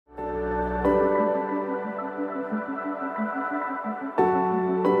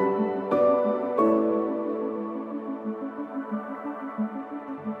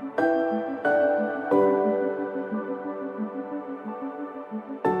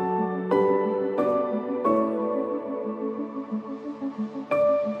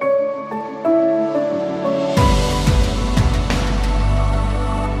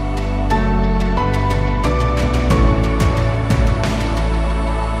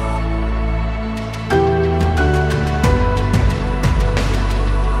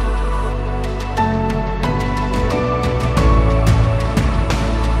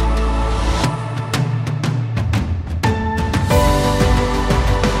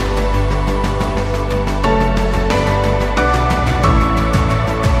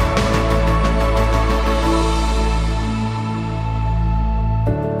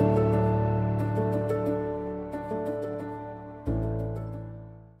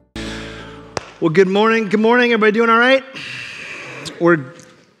Well, good morning. Good morning. Everybody doing all right? We're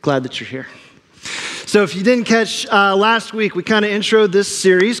glad that you're here. So if you didn't catch last week, we kind of introed this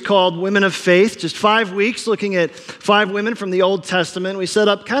series called Women of Faith, just 5 weeks looking at 5 women from the Old Testament. We set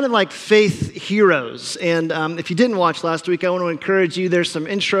up kind of like faith heroes. And if you didn't watch last week, I want to encourage you. There's some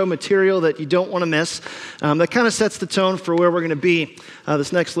intro material that you don't want to miss that kind of sets the tone for where we're going to be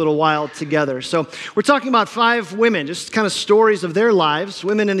this next little while together. So we're talking about 5 women, just kind of stories of their lives,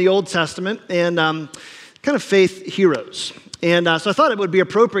 women in the Old Testament, and kind of faith heroes. And so I thought it would be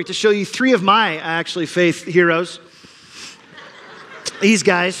appropriate to show you 3 of my actually faith heroes. These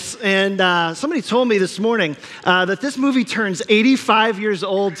guys. And somebody told me this morning that this movie turns 85 years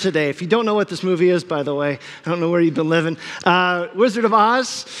old today. If you don't know what this movie is, by the way, I don't know where you've been living. Wizard of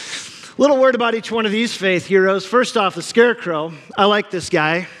Oz. Little word about each one of these faith heroes. First off, the Scarecrow. I like this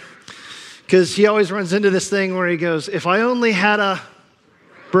guy because he always runs into this thing where he goes, if I only had a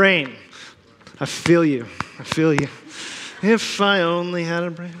brain. I feel you. I feel you. If I only had a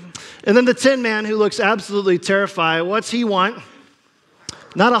brain. And then the Tin Man who looks absolutely terrified. What's he want?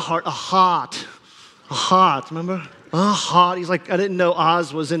 Not a heart, a heart. A heart, remember? A heart. He's like, I didn't know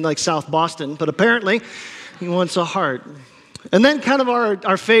Oz was in like South Boston, but apparently he wants a heart. And then kind of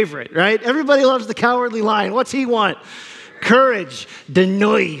our favorite, right? Everybody loves the Cowardly Lion. What's he want? Courage. De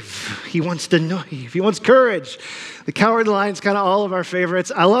Neuve. He wants de Neuve. He wants courage. The Cowardly Lion's kind of all of our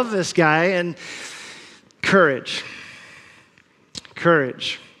favorites. I love this guy. And courage.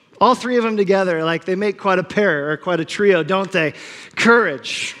 Courage. All 3 of them together, like they make quite a pair or quite a trio, don't they?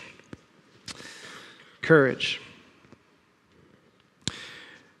 Courage. Courage.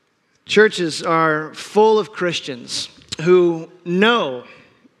 Churches are full of Christians who know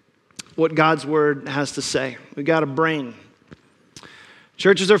what God's word has to say. We got a brain.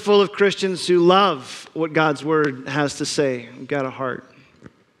 Churches are full of Christians who love what God's word has to say. We got a heart.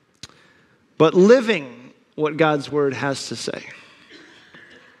 But living what God's word has to say.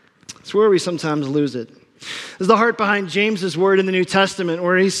 It's where we sometimes lose it. This is the heart behind James's word in the New Testament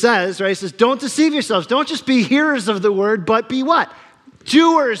where he says, right, he says, don't deceive yourselves. Don't just be hearers of the word, but be what?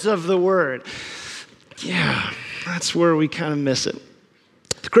 Doers of the word. Yeah, that's where we kind of miss it.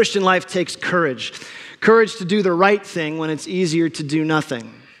 The Christian life takes courage. Courage to do the right thing when it's easier to do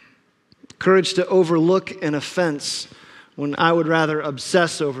nothing. Courage to overlook an offense when I would rather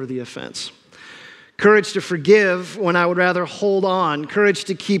obsess over the offense. Courage to forgive when I would rather hold on. Courage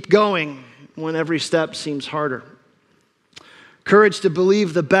to keep going when every step seems harder. Courage to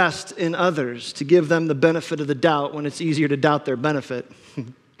believe the best in others, to give them the benefit of the doubt when it's easier to doubt their benefit.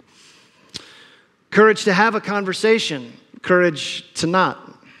 Courage to have a conversation. Courage to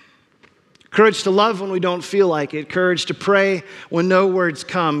not. Courage to love when we don't feel like it. Courage to pray when no words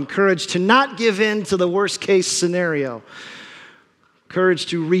come. Courage to not give in to the worst case scenario. Courage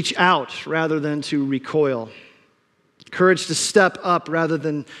to reach out rather than to recoil. Courage to step up rather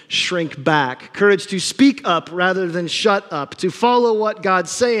than shrink back. Courage to speak up rather than shut up. To follow what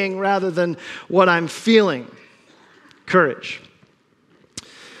God's saying rather than what I'm feeling. Courage.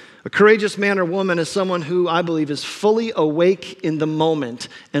 A courageous man or woman is someone who I believe is fully awake in the moment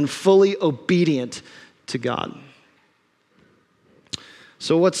and fully obedient to God.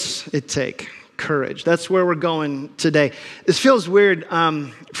 So what's it take? Courage. That's where we're going today. This feels weird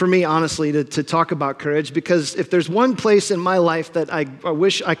for me, honestly, to talk about courage because if there's one place in my life that I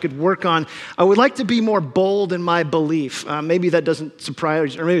wish I could work on, I would like to be more bold in my belief. Maybe that doesn't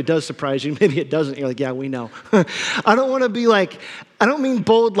surprise you, or maybe it does surprise you. Maybe it doesn't. You're like, yeah, we know. I don't want to be like, I don't mean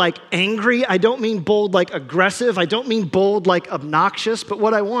bold like angry. I don't mean bold like aggressive. I don't mean bold like obnoxious. But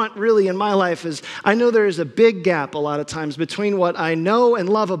what I want really in my life is I know there is a big gap a lot of times between what I know and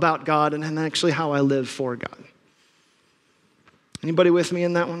love about God and actually how I live for God. Anybody with me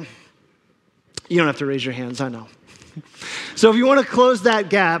in that one? You don't have to raise your hands, I know. So if you want to close that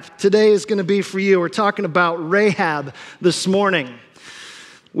gap, today is going to be for you. We're talking about Rahab this morning.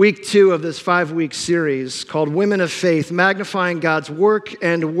 Week 2 of this 5-week series called Women of Faith, magnifying God's work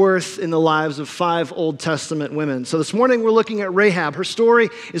and worth in the lives of 5 Old Testament women. So this morning we're looking at Rahab. Her story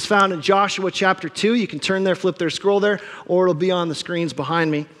is found in Joshua chapter 2. You can turn there, flip there, scroll there, or it'll be on the screens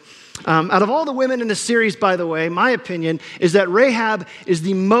behind me. Out of all the women in this series, by the way, my opinion is that Rahab is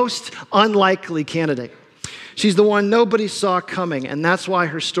the most unlikely candidate. She's the one nobody saw coming, and that's why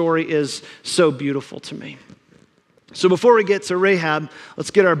her story is so beautiful to me. So before we get to Rahab, let's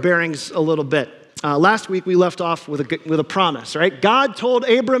get our bearings a little bit. Last week we left off with a promise, right? God told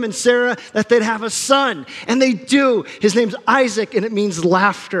Abram and Sarah that they'd have a son, and they do. His name's Isaac, and it means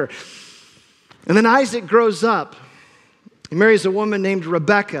laughter. And then Isaac grows up. He marries a woman named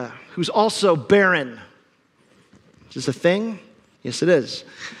Rebecca, who's also barren. Is this a thing? Yes, it is.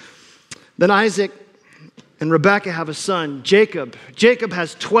 Then Isaac and Rebekah have a son, Jacob. Jacob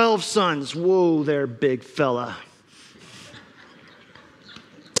has 12 sons. Whoa there, big fella.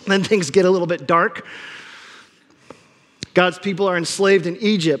 Then things get a little bit dark. God's people are enslaved in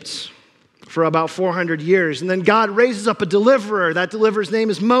Egypt for about 400 years. And then God raises up a deliverer. That deliverer's name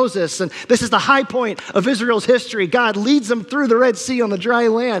is Moses. And this is the high point of Israel's history. God leads them through the Red Sea on the dry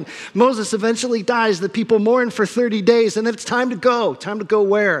land. Moses eventually dies. The people mourn for 30 days. And then it's time to go. Time to go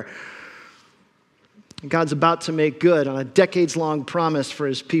where? And God's about to make good on a decades-long promise for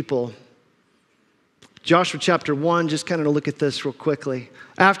his people. Joshua chapter 1, just kind of to look at this real quickly.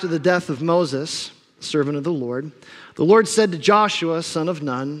 After the death of Moses, servant of the Lord said to Joshua, son of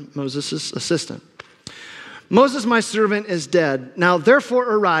Nun, Moses' assistant, Moses, my servant, is dead. Now therefore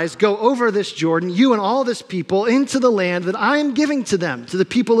arise, go over this Jordan, you and all this people, into the land that I am giving to them, to the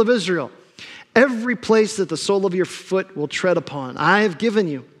people of Israel. Every place that the sole of your foot will tread upon, I have given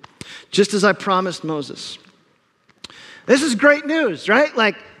you, just as I promised Moses. This is great news, right?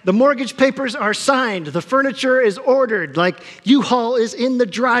 Like, the mortgage papers are signed. The furniture is ordered. Like, U-Haul is in the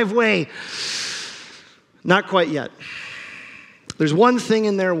driveway. Not quite yet. There's one thing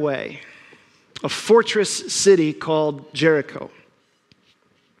in their way. A fortress city called Jericho.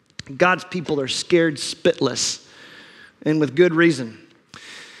 God's people are scared spitless, and with good reason.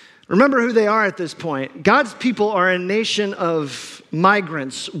 Remember who they are at this point. God's people are a nation of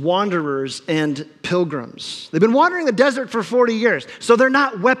migrants, wanderers, and pilgrims. They've been wandering the desert for 40 years, so they're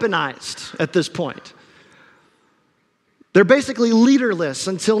not weaponized at this point. They're basically leaderless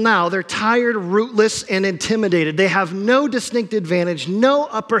until now. They're tired, rootless, and intimidated. They have no distinct advantage, no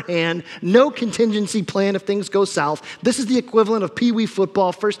upper hand, no contingency plan if things go south. This is the equivalent of Pee Wee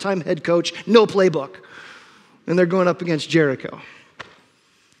football, first-time head coach, no playbook. And they're going up against Jericho.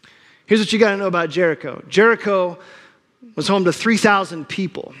 Here's what you got to know about Jericho. Jericho was home to 3,000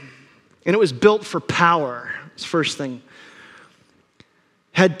 people, and it was built for power. That's the first thing.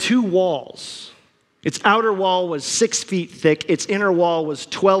 Had 2 walls. Its outer wall was 6 feet thick. Its inner wall was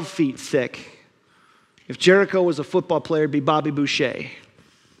 12 feet thick. If Jericho was a football player, it'd be Bobby Boucher,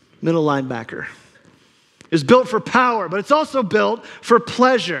 middle linebacker. It was built for power, but it's also built for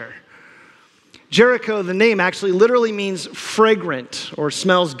pleasure. Jericho, the name actually literally means fragrant or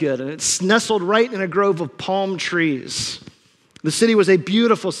smells good, and it's nestled right in a grove of palm trees. The city was a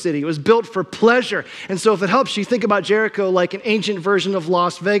beautiful city. It was built for pleasure. And so if it helps you, think about Jericho like an ancient version of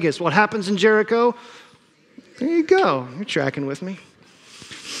Las Vegas. What happens in Jericho? There you go. You're tracking with me.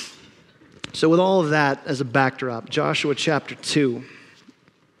 So with all of that as a backdrop, Joshua chapter 2,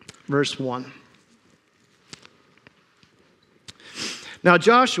 verse 1. Now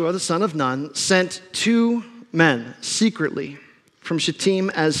Joshua, the son of Nun, sent 2 men secretly from Shittim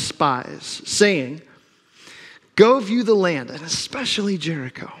as spies, saying, go view the land, and especially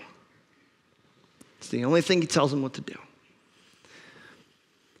Jericho. It's the only thing he tells them what to do.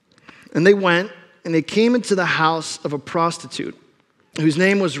 And they went, and they came into the house of a prostitute, whose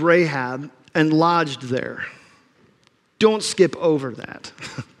name was Rahab, and lodged there. Don't skip over that.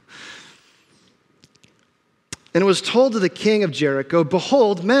 And it was told to the king of Jericho,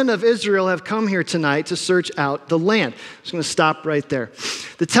 behold, men of Israel have come here tonight to search out the land. I'm just going to stop right there.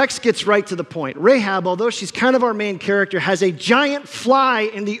 The text gets right to the point. Rahab, although she's kind of our main character, has a giant fly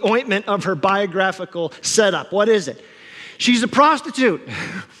in the ointment of her biographical setup. What is it? She's a prostitute.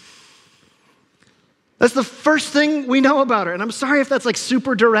 That's the first thing we know about her. And I'm sorry if that's like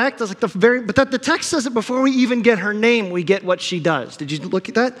super direct. That's like but the text says it before we even get her name, we get what she does. Did you look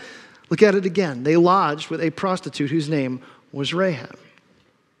at that? Look at it again. They lodged with a prostitute whose name was Rahab.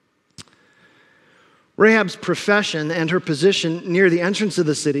 Rahab's profession and her position near the entrance of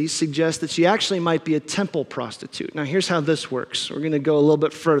the city suggest that she actually might be a temple prostitute. Now, here's how this works. We're going to go a little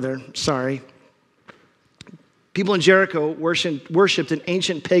bit further. Sorry. People in Jericho worshipped an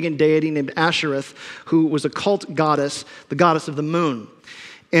ancient pagan deity named Ashereth, who was a cult goddess, the goddess of the moon.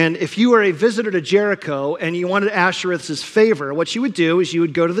 And if you were a visitor to Jericho and you wanted Ashereth's favor, what you would do is you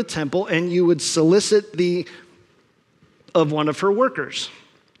would go to the temple and you would solicit of one of her workers.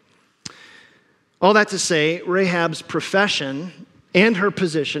 All that to say, Rahab's profession and her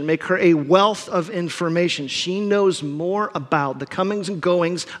position make her a wealth of information. She knows more about the comings and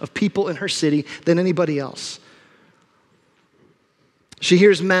goings of people in her city than anybody else. She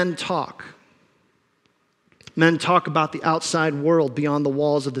hears men talk. Men talk about the outside world beyond the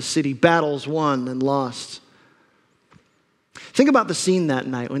walls of the city, battles won and lost. Think about the scene that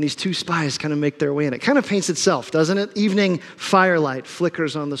night when these 2 spies kind of make their way in. It kind of paints itself, doesn't it? Evening firelight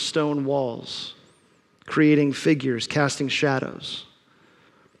flickers on the stone walls, creating figures, casting shadows.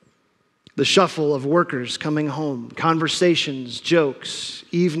 The shuffle of workers coming home, conversations, jokes,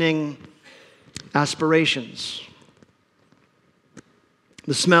 evening aspirations.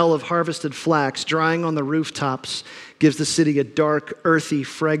 The smell of harvested flax drying on the rooftops gives the city a dark, earthy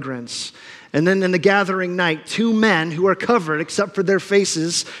fragrance. And then in the gathering night, two men who are covered except for their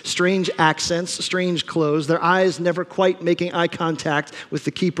faces, strange accents, strange clothes, their eyes never quite making eye contact with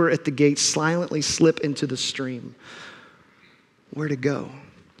the keeper at the gate, silently slip into the stream. Where to go?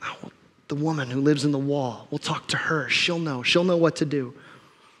 Oh, the woman who lives in the wall. We'll talk to her. She'll know what to do.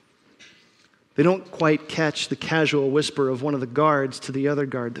 They don't quite catch the casual whisper of one of the guards to the other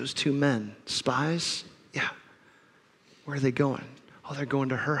guard. Those two men, spies? Yeah. Where are they going? Oh, they're going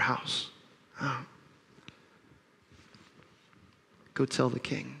to her house. Oh. Go tell the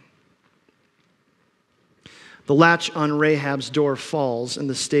king. The latch on Rahab's door falls and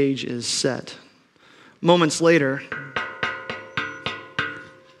the stage is set. Moments later,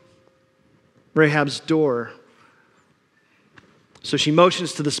 Rahab's door. So she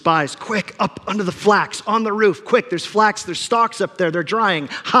motions to the spies, quick, up under the flax, on the roof, quick, there's flax, there's stalks up there, they're drying,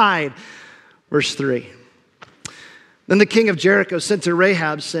 hide. Verse 3. Then the king of Jericho sent to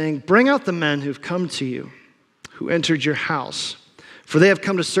Rahab, saying, bring out the men who've come to you, who entered your house, for they have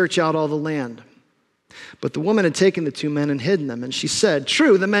come to search out all the land. But the woman had taken the two men and hidden them, and she said,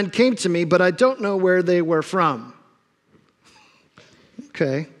 true, the men came to me, but I don't know where they were from.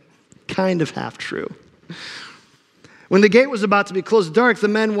 Okay, kind of half true. When the gate was about to be closed dark, the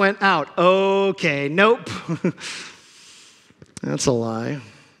men went out. Okay, nope. That's a lie.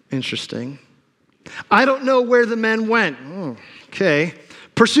 Interesting. I don't know where the men went. Okay.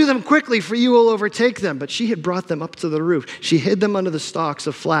 Pursue them quickly, for you will overtake them. But she had brought them up to the roof. She hid them under the stalks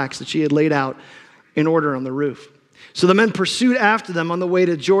of flax that she had laid out in order on the roof. So the men pursued after them on the way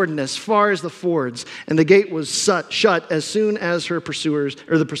to Jordan as far as the fords, and the gate was shut as soon as the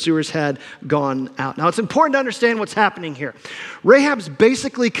pursuers had gone out. Now it's important to understand what's happening here. Rahab's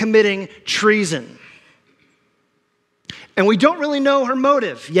basically committing treason. And we don't really know her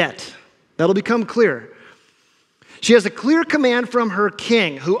motive yet. That'll become clear. She has a clear command from her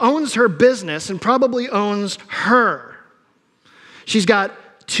king, who owns her business and probably owns her. She's got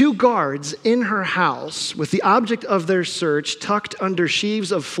two guards in her house with the object of their search tucked under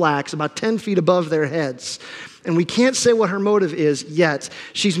sheaves of flax about 10 feet above their heads. And we can't say what her motive is yet.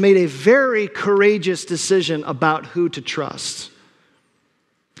 She's made a very courageous decision about who to trust.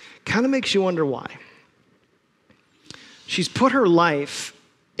 Kind of makes you wonder why. She's put her life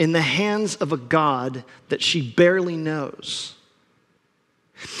in the hands of a God that she barely knows.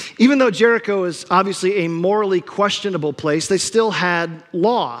 Even though Jericho is obviously a morally questionable place, they still had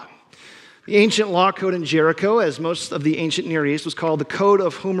law. The ancient law code in Jericho, as most of the ancient Near East, was called the Code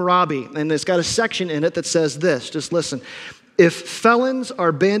of Hammurabi. And it's got a section in it that says this, just listen. If felons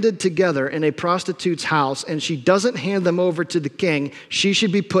are banded together in a prostitute's house and she doesn't hand them over to the king, she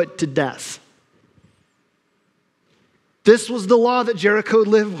should be put to death. This was the law that Jericho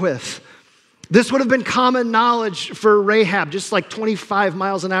lived with. This would have been common knowledge for Rahab, just like 25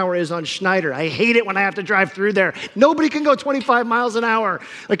 miles an hour is on Schneider. I hate it when I have to drive through there. Nobody can go 25 miles an hour.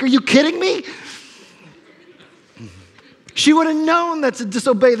 Like, are you kidding me? She would have known that to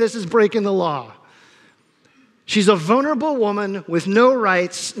disobey this is breaking the law. She's a vulnerable woman with no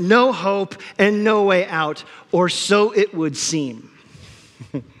rights, no hope, and no way out, or so it would seem.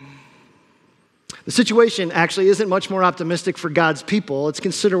 The situation actually isn't much more optimistic for God's people. Let's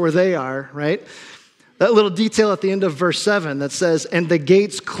consider where they are, right? That little detail at the end of verse 7 that says, and the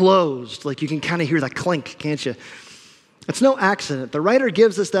gates closed. Like you can kind of hear that clink, can't you? It's no accident. The writer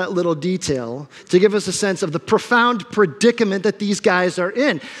gives us that little detail to give us a sense of the profound predicament that these guys are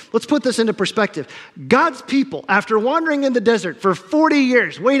in. Let's put this into perspective. God's people, after wandering in the desert for 40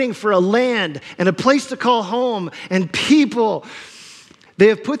 years, waiting for a land and a place to call home and people, they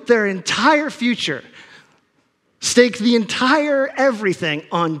have put their entire future, staked the entire everything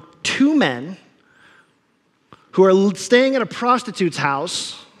on two men who are staying at a prostitute's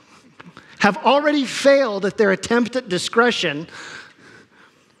house, have already failed at their attempt at discretion,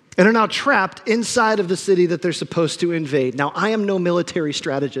 and are now trapped inside of the city that they're supposed to invade. Now, I am no military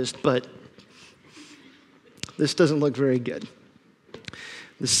strategist, but this doesn't look very good.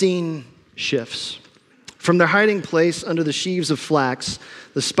 The scene shifts. From their hiding place under the sheaves of flax,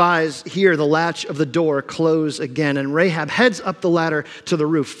 the spies hear the latch of the door close again, and Rahab heads up the ladder to the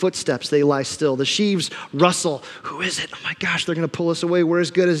roof. Footsteps, they lie still. The sheaves rustle. Who is it? Oh my gosh, they're going to pull us away. We're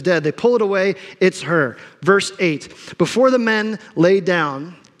as good as dead. They pull it away. It's her. Verse 8. Before the men lay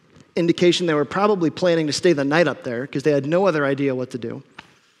down, indication they were probably planning to stay the night up there because they had no other idea what to do.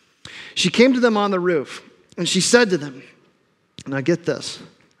 She came to them on the roof, and she said to them, now get this,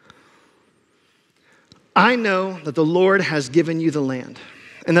 I know that the Lord has given you the land,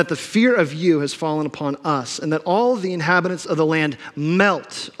 and that the fear of you has fallen upon us, and that all the inhabitants of the land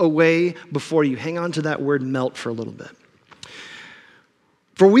melt away before you. Hang on to that word melt for a little bit.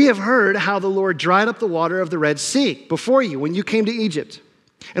 For we have heard how the Lord dried up the water of the Red Sea before you when you came to Egypt,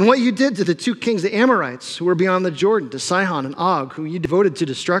 and what you did to the two kings, the Amorites, who were beyond the Jordan, to Sihon and Og, who you devoted to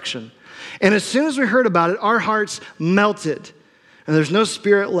destruction. And as soon as we heard about it, our hearts melted, and there's no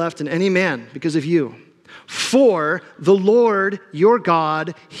spirit left in any man because of you. For the Lord, your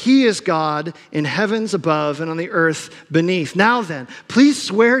God, he is God in heavens above and on the earth beneath. Now then, please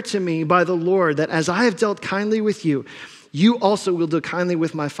swear to me by the Lord that as I have dealt kindly with you, you also will deal kindly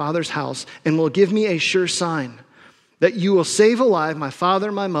with my father's house and will give me a sure sign that you will save alive my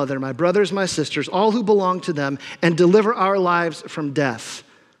father, my mother, my brothers, my sisters, all who belong to them, and deliver our lives from death.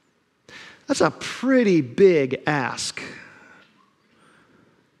 That's a pretty big ask.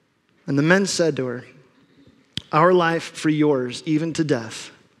 And the men said to her, our life for yours, even to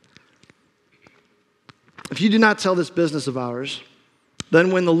death. If you do not tell this business of ours,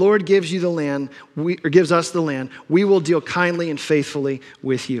 then when the Lord gives you the land, gives us the land, we will deal kindly and faithfully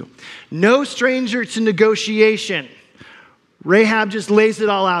with you. No stranger to negotiation. Rahab just lays it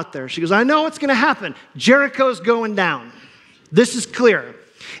all out there. She goes, I know what's going to happen. Jericho's going down. This is clear.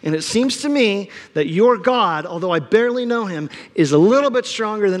 And it seems to me that your God, although I barely know him, is a little bit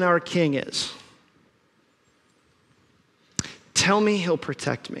stronger than our king is. Tell me he'll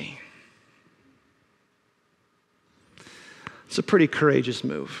protect me. It's a pretty courageous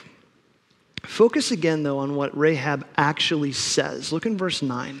move. Focus again, though, on what Rahab actually says. Look in verse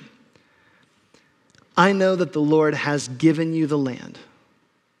 9. I know that the Lord has given you the land.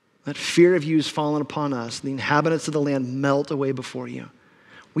 That fear of you has fallen upon us. The inhabitants of the land melt away before you.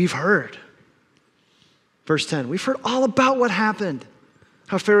 We've heard. Verse 10, we've heard all about what happened.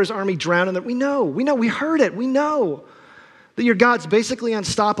 How Pharaoh's army drowned in there. We know, we heard it, we know. That your God's basically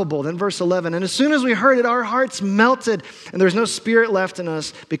unstoppable. Then verse 11, and as soon as we heard it, our hearts melted, and there's no spirit left in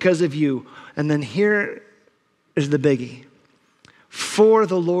us because of you. And then here is the biggie. For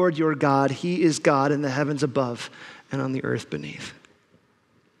the Lord your God, he is God in the heavens above and on the earth beneath.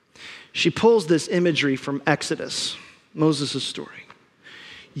 She pulls this imagery from Exodus, Moses' story.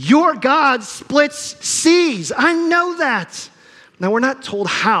 Your God splits seas. I know that. Now, we're not told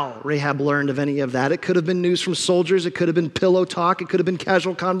how Rahab learned of any of that. It could have been news from soldiers. It could have been pillow talk. It could have been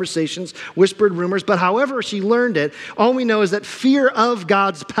casual conversations, whispered rumors. But however she learned it, all we know is that fear of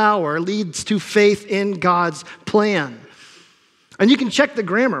God's power leads to faith in God's plan. And you can check the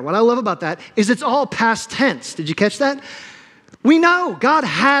grammar. What I love about that is it's all past tense. Did you catch that? We know God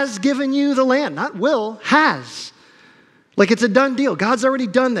has given you the land. Not will, has. Like it's a done deal. God's already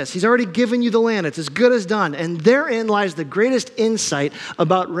done this. He's already given you the land. It's as good as done. And therein lies the greatest insight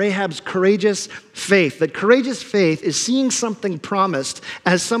about Rahab's courageous faith. That courageous faith is seeing something promised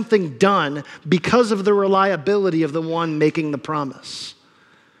as something done because of the reliability of the one making the promise.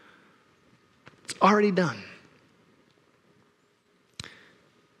 It's already done.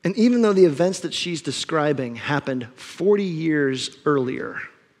 And even though the events that she's describing happened 40 years earlier,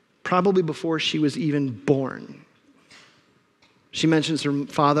 probably before she was even born, she mentions her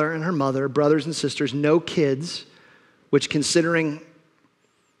father and her mother, brothers and sisters, no kids, which considering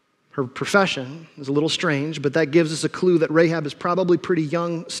her profession is a little strange, but that gives us a clue that Rahab is probably pretty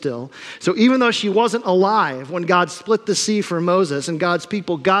young still. So even though she wasn't alive when God split the sea for Moses and God's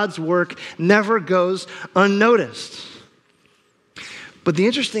people, God's work never goes unnoticed. But the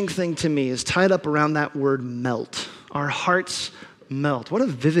interesting thing to me is tied up around that word melt. Our hearts melt. What a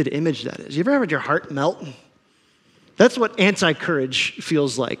vivid image that is. You ever had your heart melt? That's what anti-courage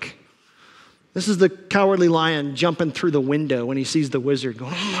feels like. This is the cowardly lion jumping through the window when he sees the wizard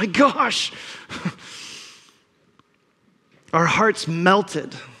going, oh my gosh. Our hearts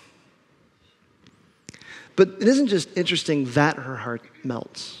melted. But it isn't just interesting that her heart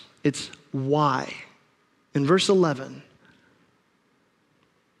melts. It's why. In verse 11,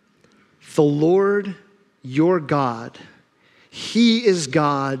 the Lord your God, he is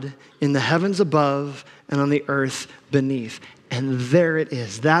God in the heavens above and on the earth beneath. And there it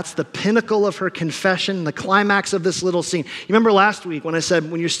is. That's the pinnacle of her confession, the climax of this little scene. You remember last week when I said,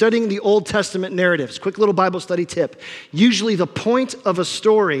 when you're studying the Old Testament narratives, quick little Bible study tip, usually the point of a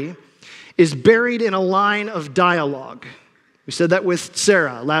story is buried in a line of dialogue. We said that with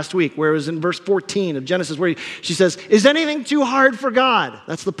Sarah last week, where it was in verse 14 of Genesis, where she says, is anything too hard for God?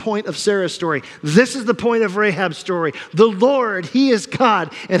 That's the point of Sarah's story. This is the point of Rahab's story. The Lord, he is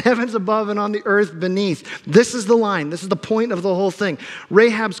God in heavens above and on the earth beneath. This is the line. This is the point of the whole thing.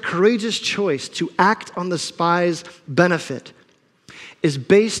 Rahab's courageous choice to act on the spy's benefit is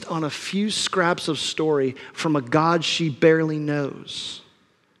based on a few scraps of story from a God she barely knows.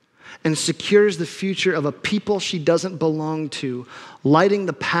 and secures the future of a people she doesn't belong to, lighting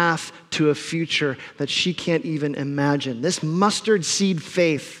the path to a future that she can't even imagine. This mustard seed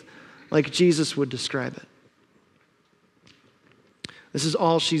faith, like Jesus would describe it. This is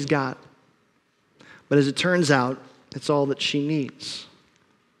all she's got. But as it turns out, it's all that she needs.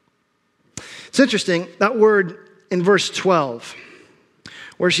 It's interesting, that word in verse 12,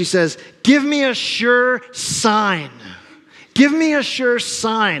 where she says, give me a sure sign. Give me a sure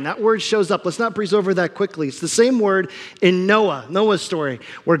sign. That word shows up. Let's not breeze over that quickly. It's the same word in Noah's story,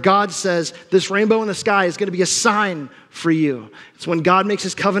 where God says, this rainbow in the sky is going to be a sign for you. It's when God makes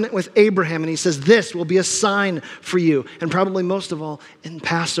his covenant with Abraham, and he says, this will be a sign for you. And probably most of all, in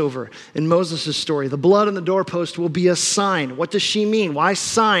Passover, in Moses' story, the blood on the doorpost will be a sign. What does she mean? Why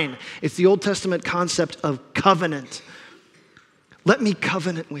sign? It's the Old Testament concept of covenant. Let me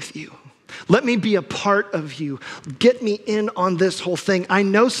covenant with you. Let me be a part of you. Get me in on this whole thing. I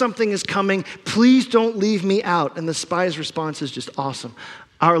know something is coming. Please don't leave me out. And the spy's response is just awesome.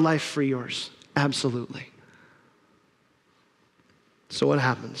 Our life for yours. Absolutely. So what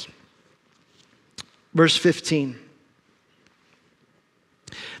happens? Verse 15.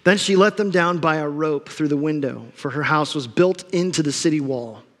 Then she let them down by a rope through the window, for her house was built into the city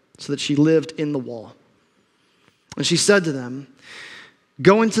wall, so that she lived in the wall. And she said to them,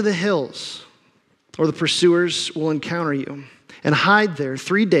 go into the hills, or the pursuers will encounter you, and hide there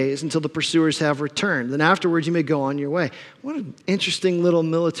 3 days until the pursuers have returned. Then afterwards you may go on your way. What an interesting little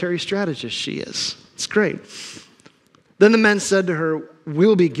military strategist she is. It's great. Then the men said to her, we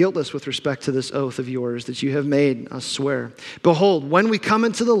will be guiltless with respect to this oath of yours that you have made us swear. Behold, when we come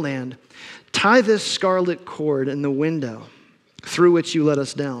into the land, tie this scarlet cord in the window through which you let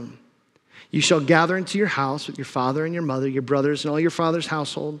us down. You shall gather into your house with your father and your mother, your brothers, and all your father's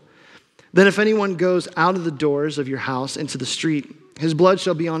household. Then if anyone goes out of the doors of your house into the street, his blood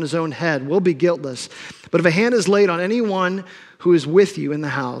shall be on his own head, will be guiltless. But if a hand is laid on anyone who is with you in the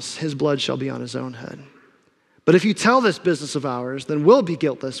house, his blood shall be on his own head. But if you tell this business of ours, then we'll be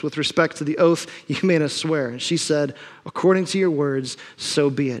guiltless with respect to the oath you made us swear. And she said, according to your words, so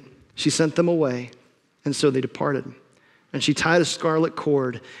be it. She sent them away, and so they departed. And she tied a scarlet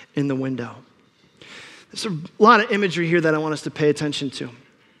cord in the window. There's a lot of imagery here that I want us to pay attention to.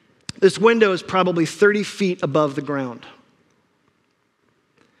 This window is probably 30 feet above the ground.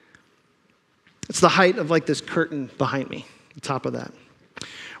 It's the height of like this curtain behind me, the top of that.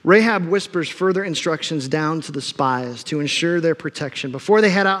 Rahab whispers further instructions down to the spies to ensure their protection. Before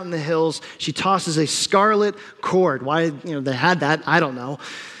they head out in the hills, she tosses a scarlet cord. Why they had that, I don't know.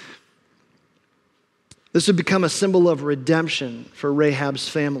 This would become a symbol of redemption for Rahab's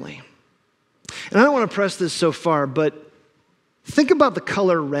family. And I don't want to press this so far, but think about the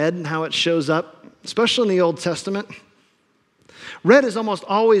color red and how it shows up, especially in the Old Testament. Red is almost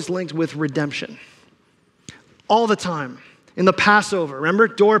always linked with redemption. All the time. In the Passover, remember?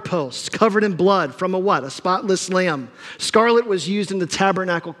 Doorposts covered in blood from a what? A spotless lamb. Scarlet was used in the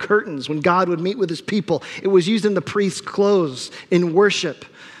tabernacle curtains when God would meet with his people. It was used in the priest's clothes in worship.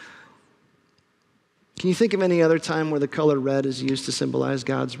 Can you think of any other time where the color red is used to symbolize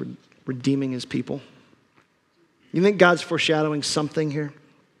God's redeeming his people? You think God's foreshadowing something here?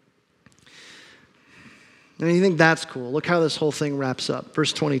 And you think that's cool. Look how this whole thing wraps up.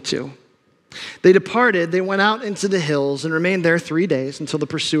 Verse 22. They departed, they went out into the hills and remained there 3 days until the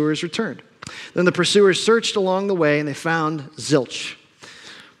pursuers returned. Then the pursuers searched along the way and they found zilch.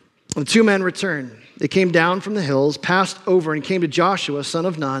 The two men returned. They came down from the hills, passed over, and came to Joshua, son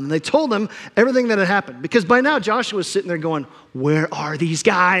of Nun. And they told him everything that had happened. Because by now Joshua was sitting there going, where are these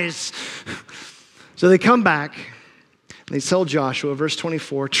guys? So they come back. They tell Joshua, verse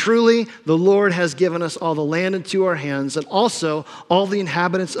 24, truly the Lord has given us all the land into our hands, and also all the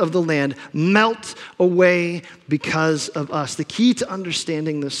inhabitants of the land melt away because of us. The key to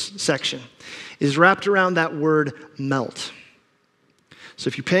understanding this section is wrapped around that word melt. So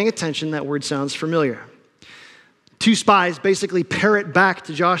if you're paying attention, that word sounds familiar. Two spies basically parrot back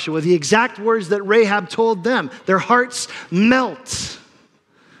to Joshua the exact words that Rahab told them. Their hearts melt.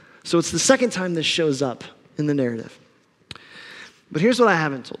 So it's the second time this shows up in the narrative. But here's what I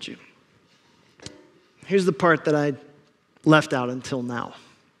haven't told you. Here's the part that I left out until now.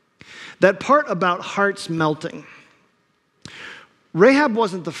 That part about hearts melting. Rahab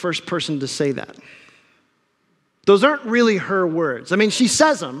wasn't the first person to say that. Those aren't really her words. I mean, she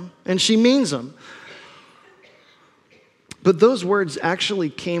says them and she means them. But those words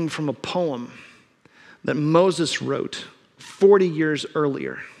actually came from a poem that Moses wrote 40 years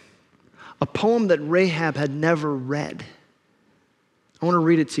earlier. A poem that Rahab had never read. I want to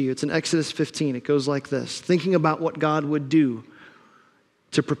read it to you. It's in Exodus 15. It goes like this. Thinking about what God would do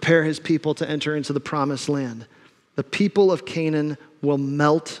to prepare his people to enter into the promised land. The people of Canaan will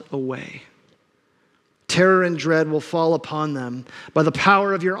melt away. Terror and dread will fall upon them. By the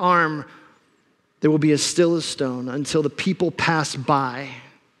power of your arm, there will be as still as stone until the people pass by.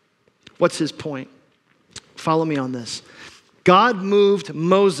 What's his point? Follow me on this. God moved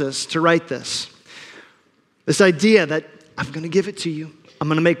Moses to write this. This idea that I'm going to give it to you. I'm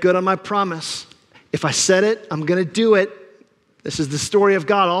going to make good on my promise. If I said it, I'm going to do it. This is the story of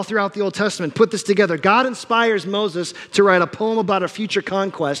God all throughout the Old Testament. Put this together. God inspires Moses to write a poem about a future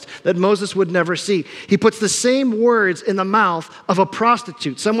conquest that Moses would never see. He puts the same words in the mouth of a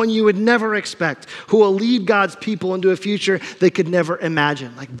prostitute, someone you would never expect, who will lead God's people into a future they could never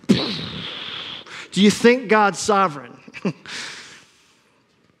imagine. Like, do you think God's sovereign?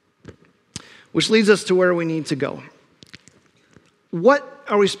 Which leads us to where we need to go. What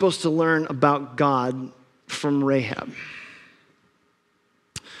are we supposed to learn about God from Rahab?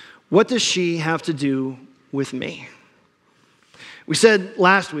 What does she have to do with me? We said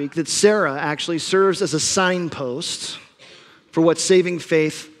last week that Sarah actually serves as a signpost for what saving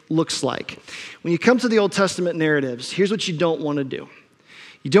faith looks like. When you come to the Old Testament narratives, here's what you don't want to do.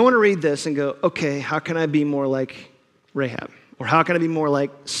 You don't want to read this and go, okay, how can I be more like Rahab? Or how can I be more like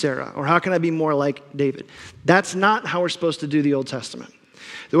Sarah? Or how can I be more like David? That's not how we're supposed to do the Old Testament.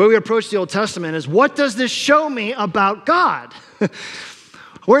 The way we approach the Old Testament is, what does this show me about God?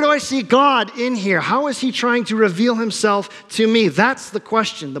 Where do I see God in here? How is he trying to reveal himself to me? That's the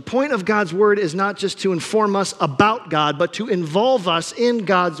question. The point of God's word is not just to inform us about God, but to involve us in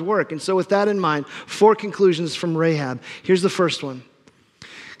God's work. And so with that in mind, 4 conclusions from Rahab. Here's the first one.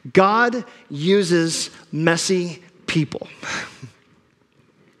 God uses messy people.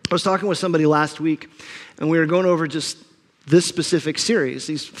 I was talking with somebody last week, and we were going over just this specific series,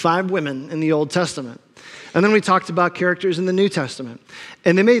 these 5 women in the Old Testament. And then we talked about characters in the New Testament.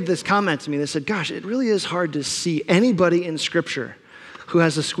 And they made this comment to me. They said, gosh, it really is hard to see anybody in Scripture who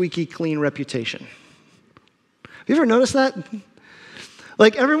has a squeaky clean reputation. Have you ever noticed that?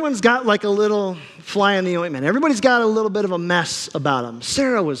 Like, everyone's got like a little fly in the ointment. Everybody's got a little bit of a mess about them.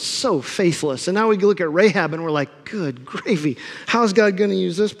 Sarah was so faithless. And now we look at Rahab and we're like, good gravy. How's God going to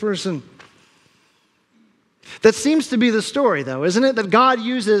use this person? That seems to be the story, though, isn't it? That God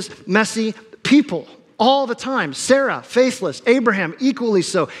uses messy people all the time. Sarah, faithless. Abraham, equally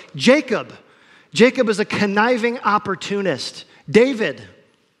so. Jacob is a conniving opportunist. David,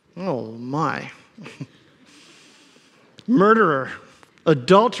 oh my. Murderer,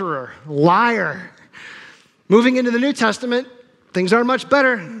 adulterer, liar. Moving into the New Testament, things are much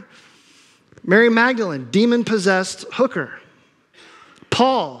better. Mary Magdalene, demon-possessed hooker.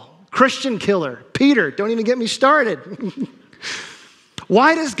 Paul, Christian killer. Peter, don't even get me started.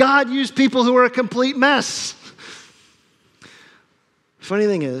 Why does God use people who are a complete mess? Funny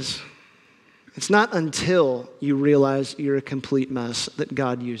thing is, it's not until you realize you're a complete mess that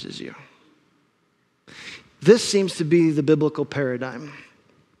God uses you. This seems to be the biblical paradigm.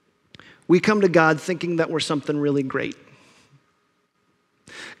 We come to God thinking that we're something really great.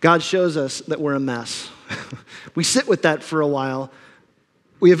 God shows us that we're a mess. We sit with that for a while.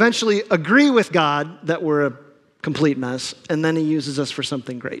 We eventually agree with God that we're a complete mess, and then he uses us for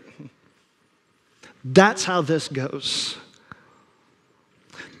something great. That's how this goes.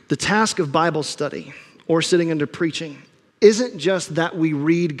 The task of Bible study or sitting under preaching isn't just that we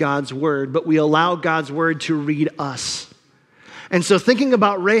read God's word, but we allow God's word to read us. And so thinking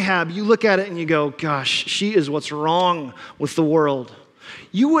about Rahab, you look at it and you go, gosh, she is what's wrong with the world.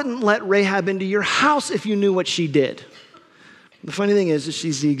 You wouldn't let Rahab into your house if you knew what she did. The funny thing is that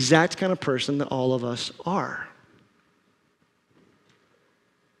she's the exact kind of person that all of us are.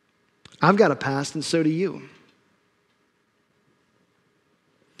 I've got a past, and so do you.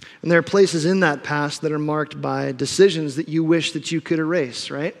 And there are places in that past that are marked by decisions that you wish that you could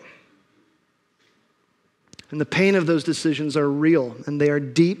erase, right? And the pain of those decisions are real, and they are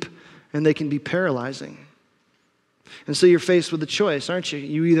deep, and they can be paralyzing. And so you're faced with a choice, aren't you?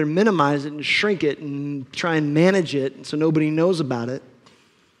 You either minimize it and shrink it and try and manage it so nobody knows about it.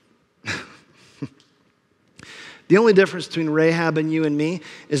 The only difference between Rahab and you and me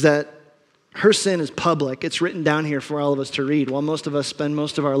is that her sin is public. It's written down here for all of us to read, while most of us spend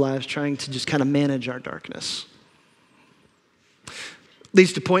most of our lives trying to just kind of manage our darkness.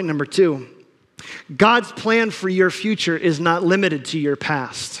 Leads to point number 2. God's plan for your future is not limited to your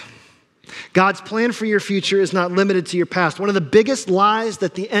past. God's plan for your future is not limited to your past. One of the biggest lies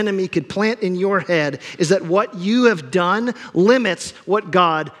that the enemy could plant in your head is that what you have done limits what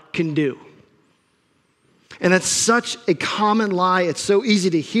God can do. And it's such a common lie. It's so easy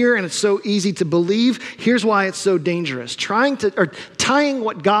to hear and it's so easy to believe. Here's why it's so dangerous. Tying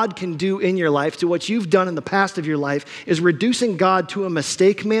what God can do in your life to what you've done in the past of your life is reducing God to a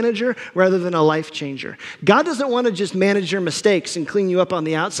mistake manager rather than a life changer. God doesn't want to just manage your mistakes and clean you up on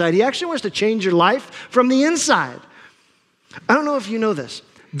the outside. He actually wants to change your life from the inside. I don't know if you know this.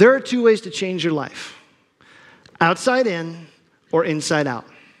 There are two ways to change your life: outside in or inside out.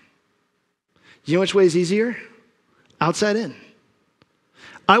 You know which way is easier? Outside in.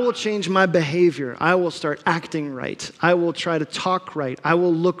 I will change my behavior. I will start acting right. I will try to talk right. I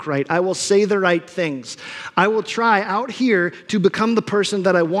will look right. I will say the right things. I will try out here to become the person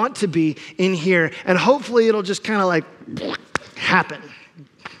that I want to be in here. And hopefully it'll just kind of like happen.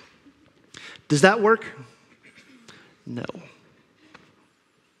 Does that work? No.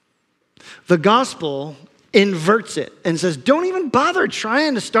 The gospel inverts it and says, don't even bother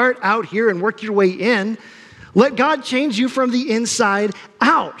trying to start out here and work your way in. Let God change you from the inside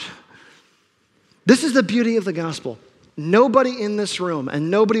out. This is the beauty of the gospel. Nobody in this room and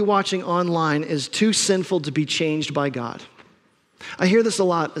nobody watching online is too sinful to be changed by God. I hear this a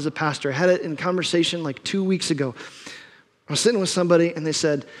lot as a pastor. I had it in conversation like 2 weeks ago. I was sitting with somebody and they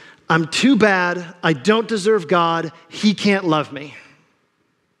said, I'm too bad. I don't deserve God. He can't love me.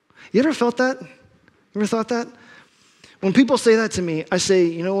 You ever felt that? You ever thought that? When people say that to me, I say,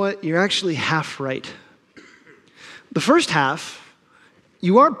 you know what? You're actually half right. The first half,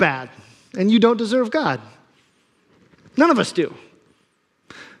 you are bad and you don't deserve God. None of us do.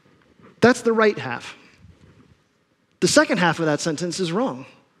 That's the right half. The second half of that sentence is wrong.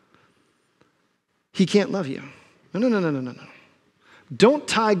 He can't love you. No. Don't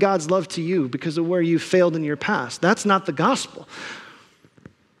tie God's love to you because of where you failed in your past. That's not the gospel.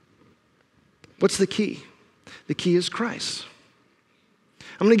 What's the key? The key is Christ.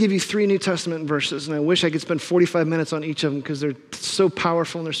 I'm going to give you 3 New Testament verses, and I wish I could spend 45 minutes on each of them because they're so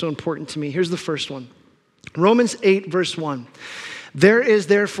powerful and they're so important to me. Here's the first one. Romans 8, verse 1. There is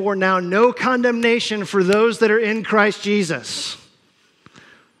therefore now no condemnation for those that are in Christ Jesus.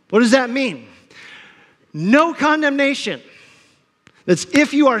 What does that mean? No condemnation. That's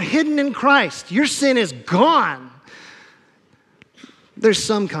if you are hidden in Christ, your sin is gone. There's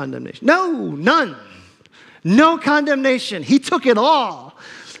some condemnation. No, none. No condemnation. He took it all.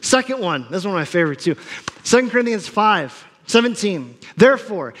 Second one, this is one of my favorites too. 2 Corinthians 5:17.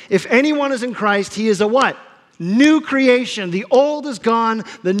 Therefore, if anyone is in Christ, he is a what? New creation. The old is gone,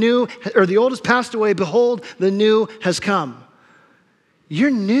 the old has passed away. Behold, the new has come.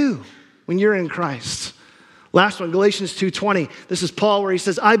 You're new when you're in Christ. Last one, Galatians 2:20. This is Paul where he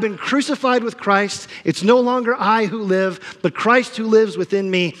says, I've been crucified with Christ. It's no longer I who live, but Christ who lives within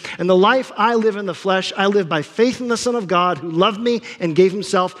me. And the life I live in the flesh, I live by faith in the Son of God who loved me and gave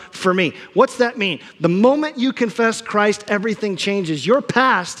himself for me. What's that mean? The moment you confess Christ, everything changes. Your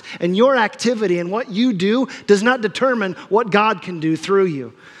past and your activity and what you do does not determine what God can do through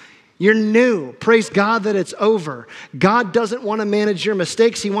you. You're new. Praise God that it's over. God doesn't want to manage your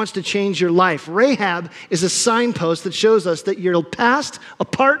mistakes. He wants to change your life. Rahab is a signpost that shows us that your past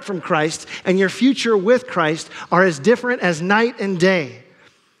apart from Christ and your future with Christ are as different as night and day.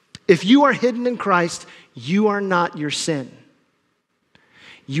 If you are hidden in Christ, you are not your sin.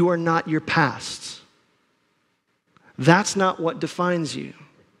 You are not your past. That's not what defines you.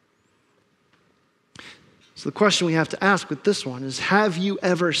 So the question we have to ask with this one is, have you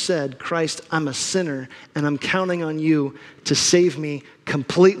ever said, Christ, I'm a sinner and I'm counting on you to save me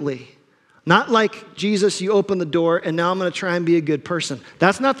completely? Not like, Jesus, you opened the door and now I'm going to try and be a good person.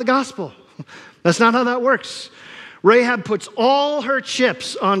 That's not the gospel. That's not how that works. Rahab puts all her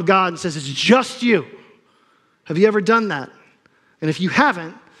chips on God and says, it's just you. Have you ever done that? And if you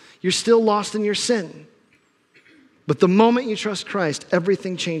haven't, you're still lost in your sin. But the moment you trust Christ,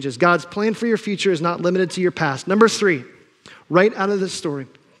 everything changes. God's plan for your future is not limited to your past. Number 3, right out of this story.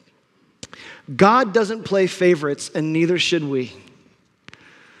 God doesn't play favorites, and neither should we.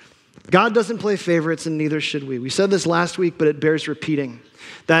 God doesn't play favorites, and neither should we. We said this last week, but it bears repeating.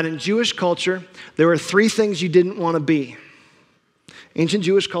 That in Jewish culture, there were 3 things you didn't want to be. Ancient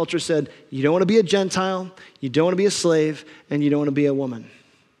Jewish culture said, you don't want to be a Gentile, you don't want to be a slave, and you don't want to be a woman.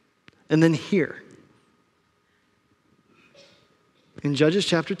 And then here, in Judges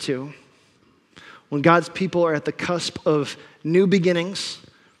chapter 2, when God's people are at the cusp of new beginnings,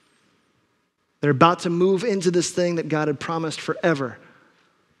 they're about to move into this thing that God had promised forever.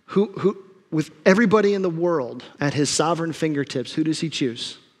 Who, with everybody in the world at his sovereign fingertips, who does he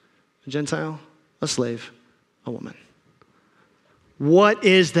choose? A Gentile, a slave, a woman. What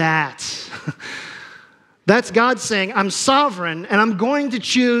is that? That's God saying, I'm sovereign and I'm going to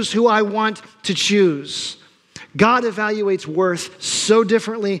choose who I want to choose. God evaluates worth so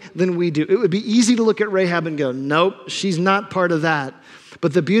differently than we do. It would be easy to look at Rahab and go, nope, she's not part of that.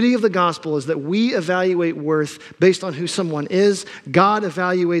 But the beauty of the gospel is that we evaluate worth based on who someone is. God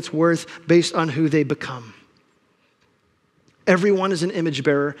evaluates worth based on who they become. Everyone is an image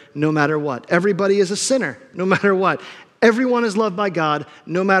bearer, no matter what. Everybody is a sinner, no matter what. Everyone is loved by God,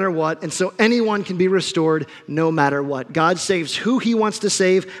 no matter what. And so anyone can be restored, no matter what. God saves who he wants to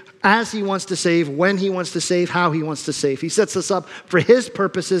save, as he wants to save, when he wants to save, how he wants to save. He sets us up for his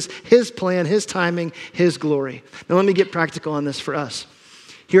purposes, his plan, his timing, his glory. Now let me get practical on this for us.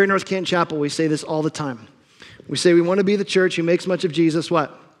 Here at North Canton Chapel, we say this all the time. We say we want to be the church who makes much of Jesus,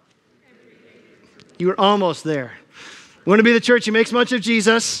 what? You were almost there. We want to be the church who makes much of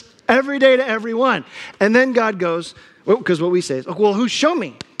Jesus every day to everyone. And then God goes, because what we say is, well, who show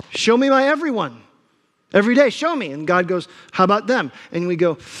me? Show me my everyone. Every day, show me. And God goes, how about them? And we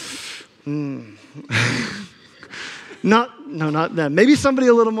go, not them. Maybe somebody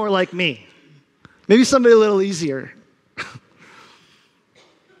a little more like me. Maybe somebody a little easier.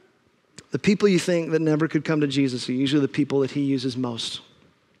 The people you think that never could come to Jesus are usually the people that he uses most.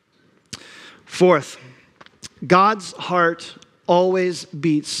 Fourth, God's heart always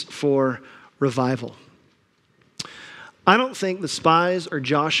beats for revival. I don't think the spies or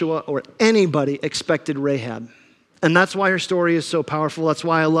Joshua or anybody expected Rahab. And that's why her story is so powerful. That's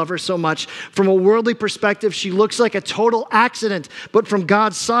why I love her so much. From a worldly perspective, she looks like a total accident. But from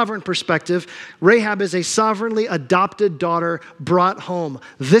God's sovereign perspective, Rahab is a sovereignly adopted daughter brought home.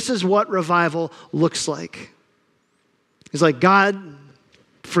 This is what revival looks like. It's like, God,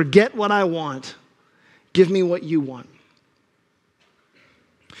 forget what I want. Give me what you want.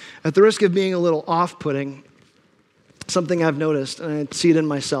 At the risk of being a little off-putting, something I've noticed, and I see it in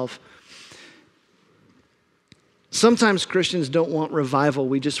myself. Sometimes Christians don't want revival,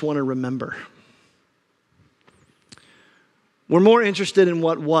 we just want to remember. We're more interested in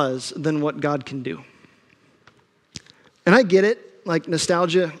what was than what God can do. And I get it, like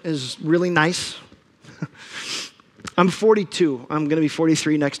nostalgia is really nice. I'm 42, I'm going to be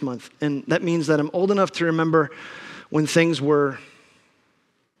 43 next month, and that means that I'm old enough to remember when things were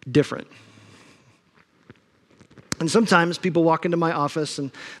different. And sometimes people walk into my office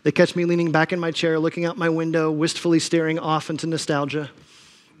and they catch me leaning back in my chair, looking out my window, wistfully staring off into nostalgia,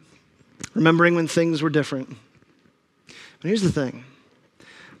 remembering when things were different. But here's the thing.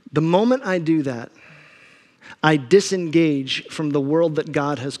 The moment I do that, I disengage from the world that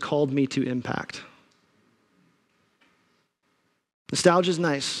God has called me to impact. Nostalgia is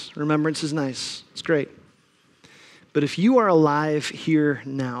nice. Remembrance is nice. It's great. But if you are alive here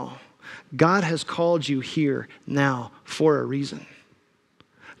now, God has called you here now for a reason.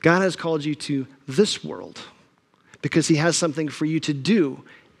 God has called you to this world because he has something for you to do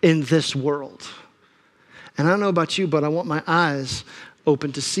in this world. And I don't know about you, but I want my eyes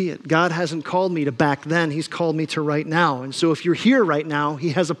open to see it. God hasn't called me to back then. He's called me to right now. And so if you're here right now, he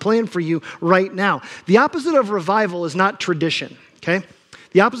has a plan for you right now. The opposite of revival is not tradition, okay?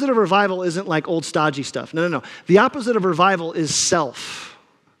 The opposite of revival isn't like old stodgy stuff. No. The opposite of revival is self.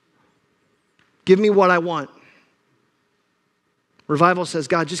 Give me what I want. Revival says,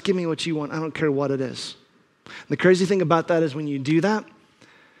 God, just give me what you want. I don't care what it is. And the crazy thing about that is when you do that,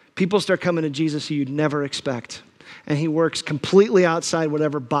 people start coming to Jesus who you'd never expect. And he works completely outside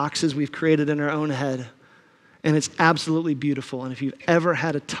whatever boxes we've created in our own head. And it's absolutely beautiful. And if you've ever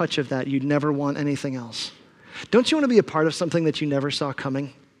had a touch of that, you'd never want anything else. Don't you want to be a part of something that you never saw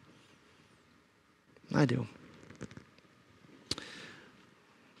coming? I do.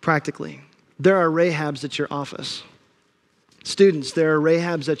 Practically. There are Rahabs at your office. Students, there are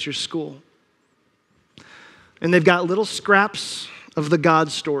Rahabs at your school. And they've got little scraps of the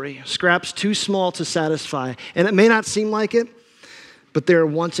God story, scraps too small to satisfy. And it may not seem like it, but they're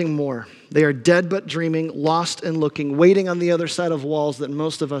wanting more. They are dead but dreaming, lost and looking, waiting on the other side of walls that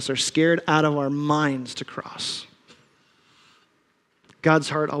most of us are scared out of our minds to cross. God's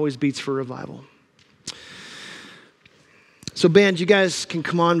heart always beats for revival. So band, you guys can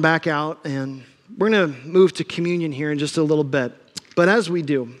come on back out, and we're going to move to communion here in just a little bit. But as we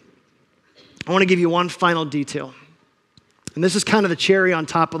do, I want to give you one final detail. And this is kind of the cherry on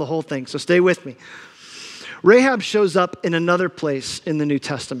top of the whole thing, so stay with me. Rahab shows up in another place in the New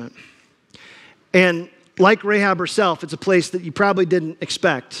Testament. And like Rahab herself, it's a place that you probably didn't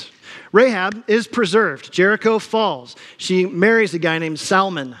expect. Rahab is preserved. Jericho falls. She marries a guy named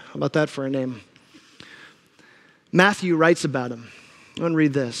Salmon. How about that for a name? Matthew writes about him. I'm going to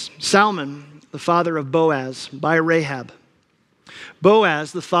read this. Salmon, the father of Boaz, by Rahab.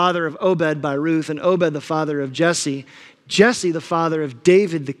 Boaz, the father of Obed, by Ruth, and Obed, the father of Jesse. Jesse, the father of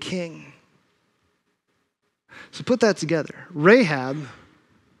David, the king. So put that together. Rahab,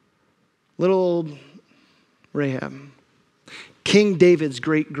 little old Rahab, King David's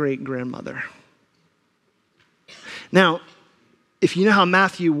great-great-grandmother. Now, if you know how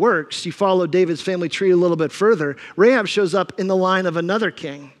Matthew works, you follow David's family tree a little bit further, Rahab shows up in the line of another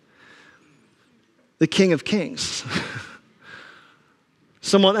king, the King of Kings.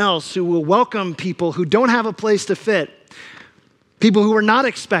 Someone else who will welcome people who don't have a place to fit, people who are not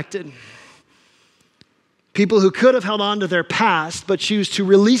expected, people who could have held on to their past but choose to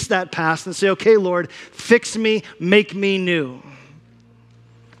release that past and say, okay, Lord, fix me, make me new.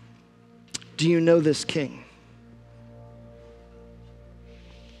 Do you know this king?